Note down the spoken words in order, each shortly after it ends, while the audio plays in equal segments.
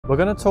We're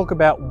going to talk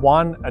about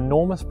one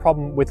enormous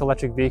problem with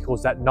electric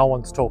vehicles that no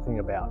one's talking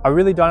about. I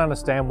really don't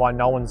understand why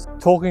no one's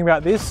talking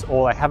about this,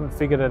 or they haven't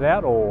figured it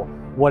out, or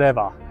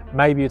whatever.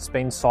 Maybe it's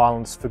been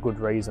silenced for good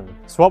reason.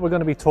 So what we're going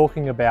to be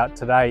talking about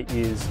today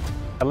is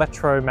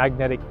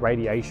electromagnetic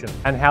radiation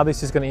and how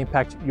this is going to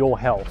impact your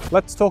health.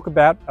 Let's talk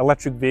about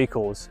electric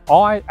vehicles.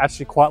 I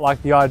actually quite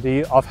like the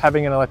idea of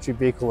having an electric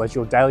vehicle as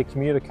your daily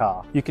commuter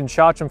car. You can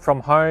charge them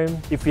from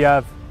home. If you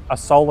have a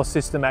solar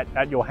system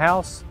at your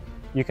house,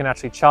 you can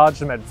actually charge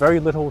them at very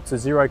little to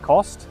zero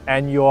cost,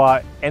 and you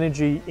are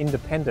energy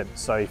independent.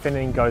 So if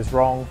anything goes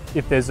wrong,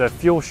 if there's a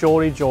fuel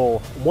shortage or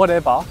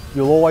whatever,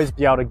 you'll always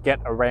be able to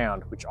get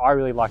around, which I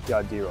really like the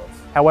idea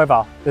of.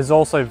 However, there's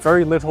also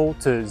very little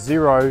to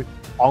zero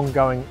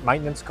ongoing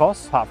maintenance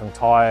costs, apart from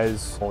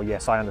tires. Or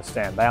yes, I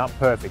understand, they aren't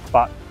perfect,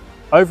 but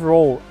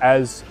overall,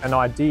 as an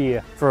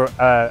idea for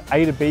a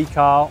A to B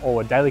car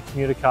or a daily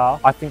commuter car,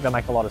 I think they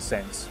make a lot of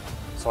sense.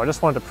 So I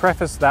just wanted to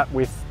preface that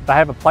with, they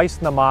have a place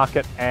in the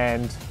market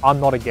and I'm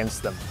not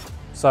against them.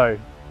 So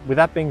with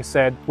that being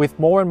said, with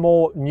more and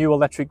more new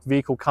electric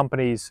vehicle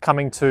companies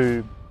coming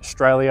to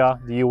Australia,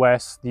 the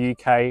US, the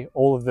UK,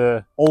 all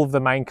of the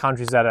main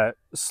countries that are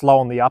slow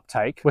on the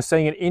uptake, we're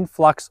seeing an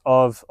influx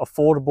of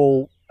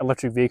affordable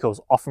electric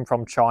vehicles, often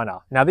from China.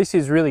 Now this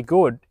is really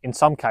good in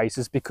some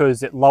cases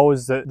because it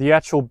lowers the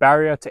actual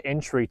barrier to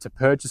entry to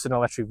purchase an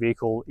electric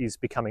vehicle is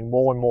becoming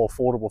more and more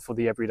affordable for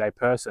the everyday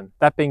person.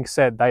 That being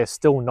said, they are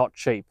still not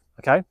cheap.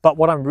 Okay, but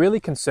what I'm really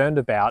concerned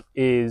about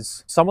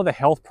is some of the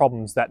health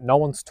problems that no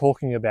one's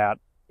talking about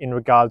in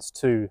regards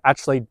to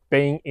actually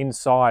being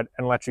inside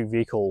an electric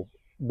vehicle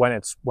when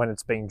it's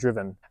being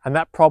driven. And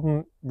that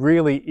problem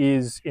really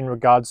is in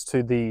regards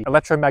to the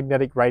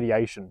electromagnetic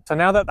radiation. So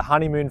now that the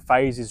honeymoon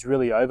phase is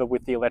really over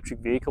with the electric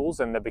vehicles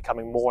and they're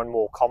becoming more and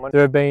more common,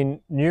 there have been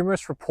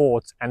numerous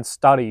reports and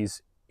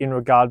studies in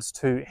regards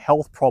to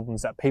health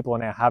problems that people are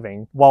now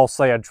having whilst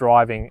they are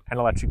driving an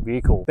electric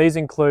vehicle. These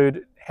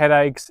include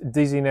headaches,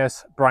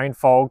 dizziness, brain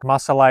fog,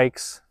 muscle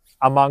aches,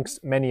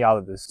 amongst many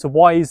others. So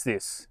why is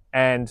this,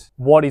 and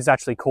what is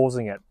actually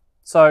causing it?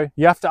 So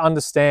you have to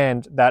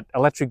understand that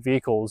electric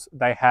vehicles,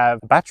 they have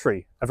a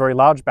battery, a very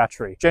large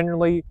battery,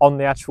 generally on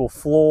the actual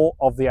floor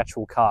of the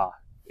actual car.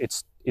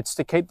 It's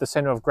to keep the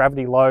center of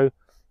gravity low,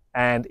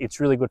 and it's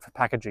really good for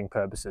packaging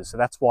purposes. So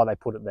that's why they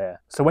put it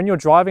there. So when you're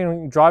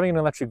driving an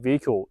electric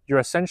vehicle, you're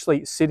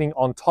essentially sitting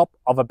on top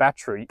of a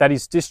battery that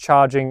is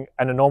discharging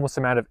an enormous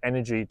amount of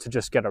energy to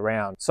just get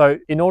around. So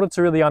in order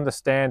to really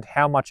understand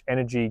how much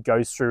energy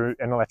goes through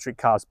an electric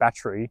car's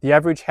battery, the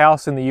average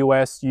house in the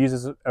US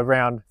uses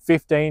around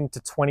 15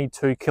 to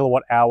 22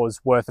 kilowatt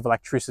hours worth of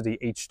electricity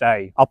each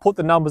day. I'll put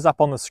the numbers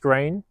up on the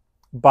screen,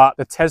 but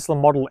the Tesla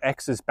Model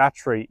X's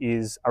battery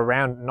is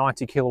around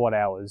 90 kilowatt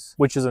hours,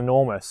 which is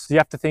enormous. So you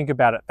have to think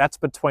about it. That's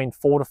between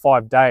 4 to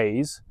 5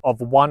 days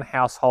of one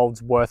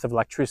household's worth of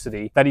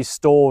electricity that is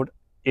stored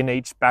in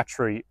each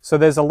battery. So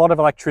there's a lot of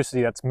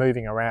electricity that's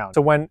moving around.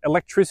 So when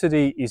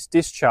electricity is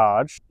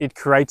discharged, it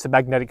creates a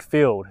magnetic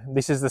field.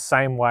 This is the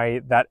same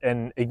way that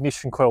an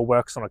ignition coil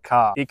works on a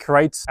car. It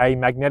creates a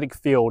magnetic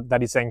field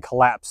that is then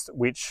collapsed,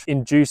 which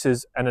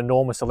induces an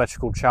enormous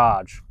electrical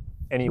charge.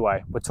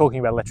 Anyway, we're talking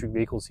about electric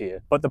vehicles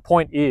here. But the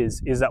point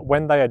is that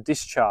when they are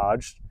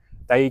discharged,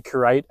 they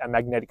create a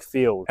magnetic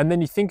field. And then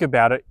you think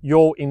about it,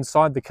 you're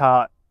inside the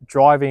car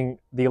driving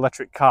the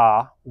electric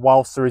car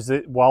whilst there is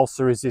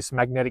this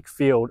magnetic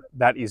field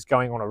that is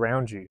going on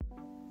around you.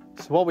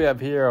 So what we have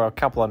here are a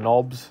couple of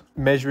knobs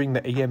measuring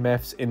the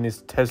EMFs in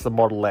this Tesla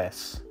Model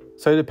S.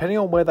 So depending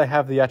on where they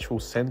have the actual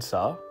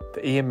sensor,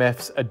 the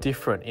EMFs are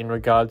different in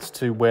regards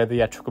to where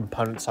the actual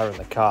components are in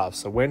the car.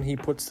 So when he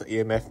puts the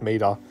EMF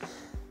meter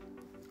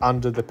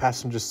under the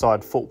passenger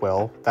side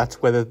footwell, that's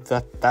where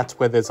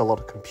there's a lot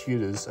of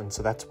computers, and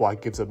so that's why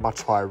it gives a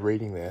much higher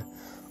reading there.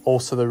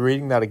 Also, the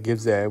reading that it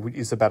gives there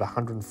is about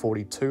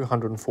 142,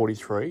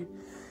 143,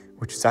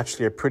 which is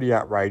actually a pretty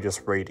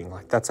outrageous reading.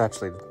 Like that's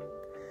actually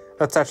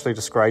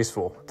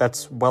disgraceful.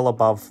 That's well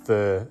above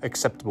the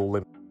acceptable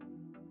limit.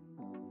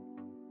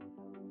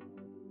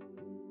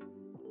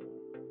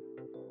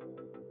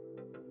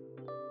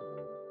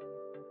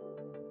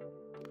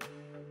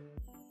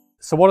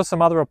 So what are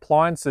some other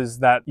appliances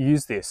that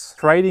use this?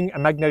 Creating a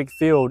magnetic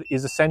field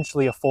is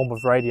essentially a form of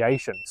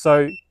radiation.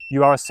 So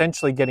you are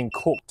essentially getting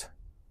cooked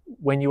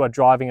when you are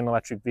driving an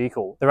electric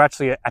vehicle. They're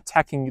actually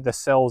attacking the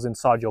cells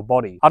inside your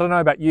body. I don't know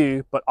about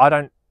you, but I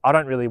don't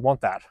really want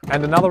that.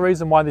 And another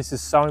reason why this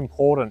is so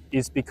important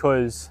is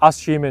because us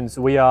humans,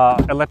 we are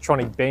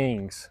electronic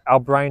beings. Our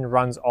brain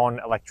runs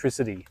on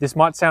electricity. This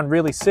might sound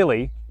really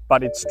silly,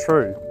 but it's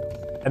true.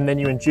 And then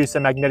you induce a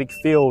magnetic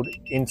field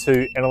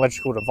into an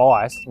electrical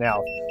device.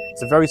 Now,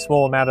 it's a very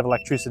small amount of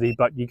electricity,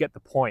 but you get the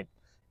point.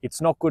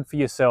 It's not good for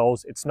your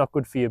cells, it's not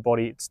good for your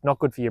body, it's not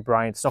good for your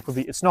brain, it's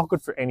not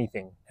good for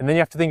anything. And then you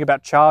have to think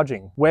about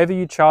charging. Whether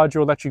you charge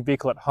your electric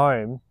vehicle at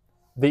home,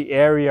 the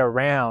area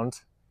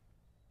around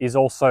is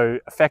also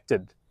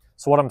affected.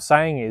 So what I'm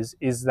saying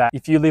is that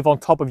if you live on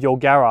top of your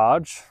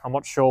garage, I'm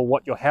not sure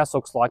what your house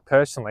looks like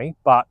personally,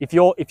 but if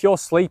you're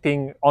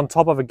sleeping on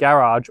top of a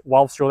garage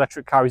whilst your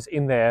electric car is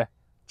in there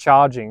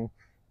charging,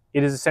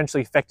 it is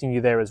essentially affecting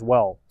you there as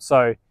well.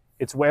 So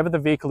it's wherever the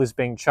vehicle is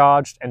being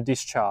charged and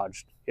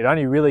discharged. It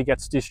only really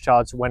gets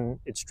discharged when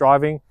it's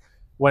driving.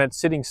 When it's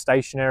sitting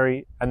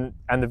stationary and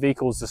the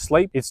vehicle's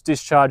asleep, it's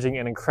discharging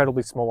an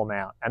incredibly small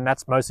amount. And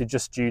that's mostly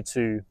just due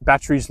to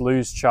batteries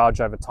lose charge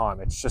over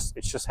time. It's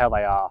just how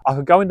they are. I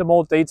could go into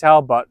more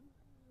detail, but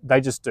they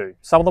just do.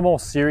 Some of the more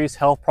serious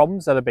health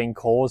problems that are being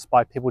caused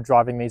by people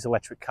driving these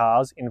electric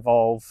cars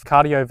involve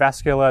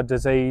cardiovascular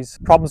disease,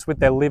 problems with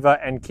their liver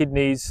and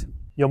kidneys.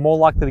 You're more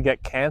likely to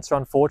get cancer,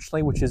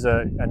 unfortunately, which is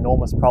an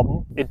enormous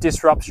problem. It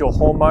disrupts your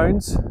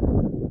hormones.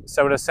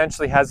 So it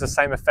essentially has the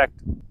same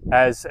effect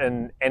as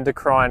an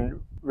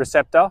endocrine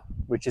receptor,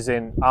 which is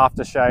in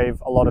aftershave,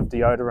 a lot of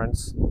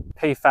deodorants,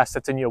 PFAS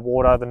that's in your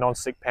water, the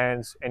non-stick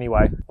pans.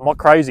 Anyway, I'm not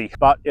crazy,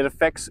 but it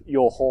affects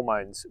your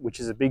hormones, which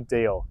is a big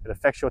deal. It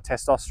affects your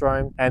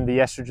testosterone and the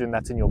estrogen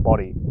that's in your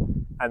body.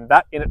 And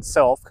that in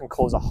itself can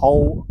cause a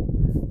whole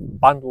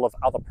bundle of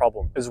other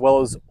problems, as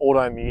well as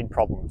autoimmune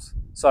problems.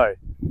 So,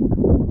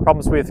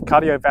 problems with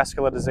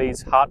cardiovascular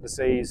disease, heart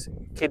disease,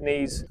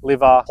 kidneys,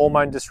 liver,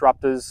 hormone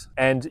disruptors,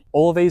 and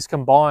all of these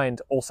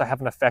combined also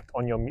have an effect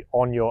on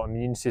your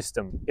immune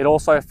system. It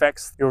also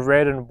affects your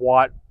red and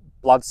white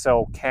blood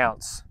cell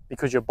counts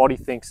because your body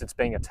thinks it's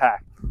being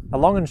attacked. The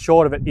long and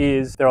short of it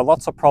is there are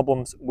lots of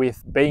problems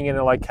with being in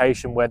a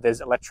location where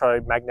there's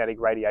electromagnetic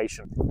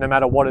radiation, no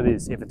matter what it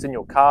is. If it's in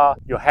your car,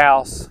 your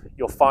house,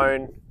 your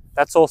phone,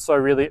 that's also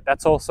a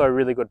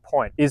really good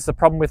point. Is the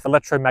problem with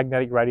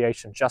electromagnetic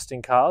radiation just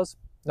in cars?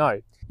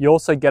 No. You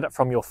also get it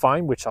from your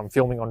phone, which I'm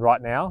filming on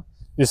right now.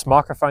 This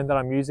microphone that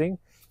I'm using.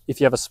 If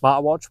you have a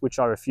smartwatch, which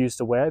I refuse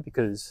to wear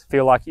because I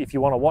feel like if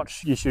you want to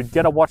watch, you should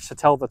get a watch to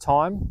tell the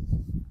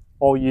time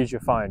or use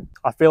your phone.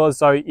 I feel as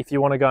though if you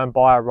want to go and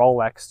buy a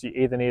Rolex, you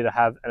either need to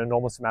have an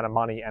enormous amount of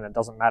money and it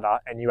doesn't matter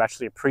and you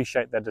actually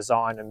appreciate the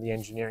design and the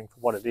engineering for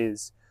what it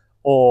is,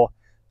 or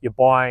you're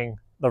buying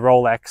the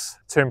Rolex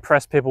to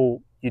impress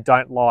people you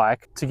don't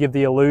like, to give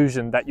the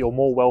illusion that you're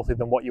more wealthy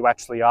than what you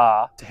actually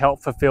are, to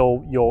help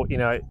fulfill your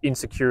inner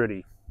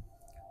insecurity.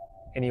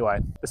 Anyway,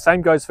 the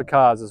same goes for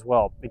cars as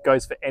well. It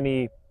goes for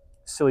any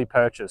silly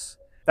purchase.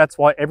 That's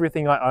why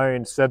everything I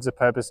own serves a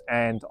purpose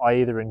and I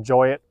either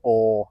enjoy it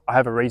or I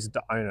have a reason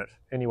to own it.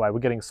 Anyway, we're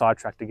getting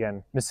sidetracked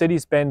again.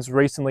 Mercedes-Benz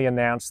recently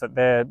announced that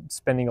they're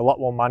spending a lot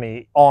more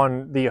money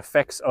on the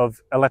effects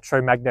of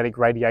electromagnetic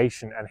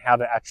radiation and how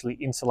to actually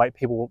insulate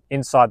people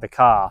inside the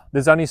car.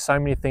 There's only so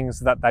many things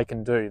that they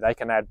can do. They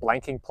can add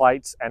blanking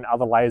plates and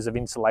other layers of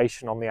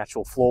insulation on the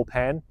actual floor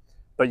pan,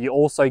 but you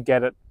also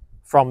get it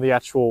from the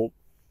actual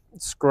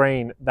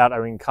screen that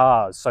are in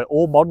cars. So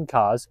all modern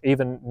cars,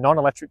 even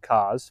non-electric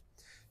cars,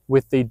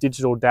 with the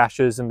digital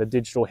dashes and the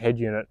digital head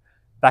unit,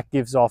 that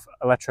gives off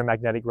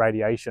electromagnetic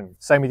radiation.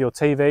 Same with your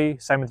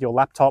TV, same with your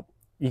laptop.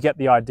 You get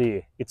the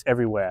idea, it's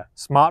everywhere.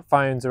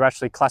 Smartphones are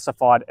actually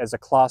classified as a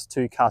class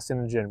 2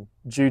 carcinogen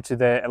due to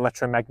their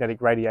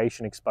electromagnetic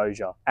radiation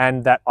exposure,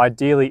 and that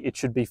ideally it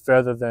should be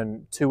further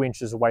than 2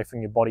 inches away from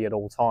your body at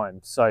all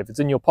times. So if it's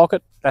in your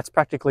pocket, that's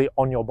practically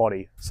on your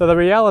body. So the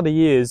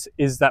reality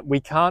is that we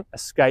can't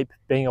escape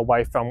being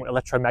away from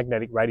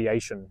electromagnetic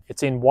radiation.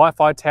 It's in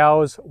Wi-Fi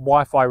towers,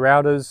 Wi-Fi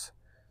routers,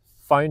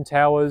 phone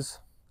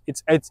towers.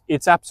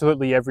 It's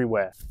absolutely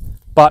everywhere.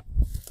 But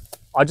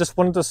I just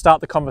wanted to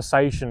start the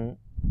conversation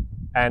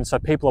and so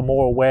people are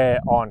more aware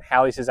on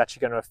how this is actually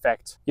going to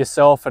affect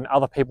yourself and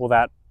other people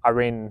that are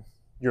in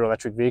your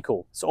electric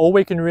vehicle. So all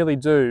we can really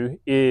do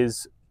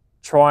is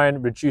try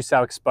and reduce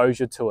our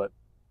exposure to it.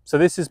 So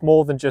this is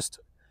more than just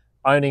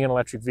owning an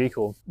electric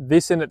vehicle.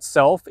 This in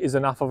itself is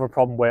enough of a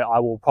problem where I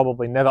will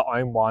probably never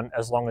own one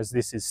as long as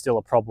this is still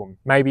a problem.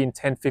 Maybe in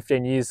 10,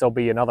 15 years, there'll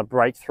be another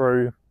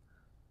breakthrough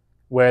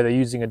where they're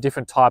using a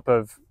different type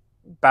of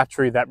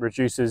battery that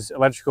reduces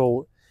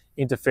electrical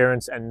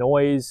interference and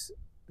noise.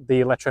 The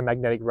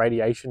electromagnetic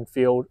radiation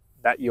field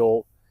that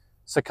you'll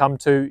succumb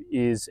to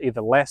is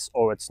either less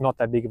or it's not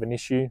that big of an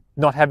issue.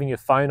 Not having your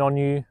phone on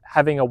you,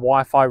 having a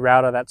Wi-Fi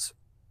router that's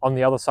on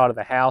the other side of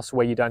the house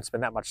where you don't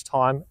spend that much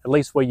time, at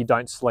least where you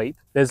don't sleep.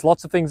 There's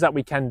lots of things that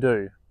we can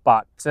do,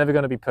 but it's never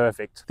going to be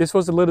perfect. This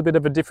was a little bit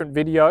of a different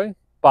video,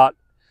 but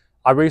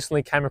I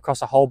recently came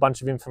across a whole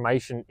bunch of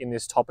information in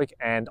this topic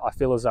and I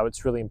feel as though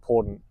it's really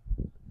important,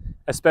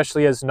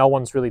 especially as no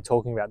one's really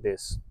talking about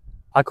this.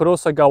 I could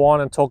also go on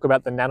and talk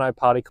about the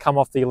nanoparticles come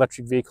off the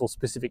electric vehicle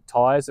specific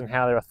tyres and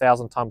how they're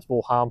 1,000 times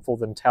more harmful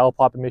than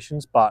tailpipe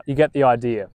emissions, but you get the idea.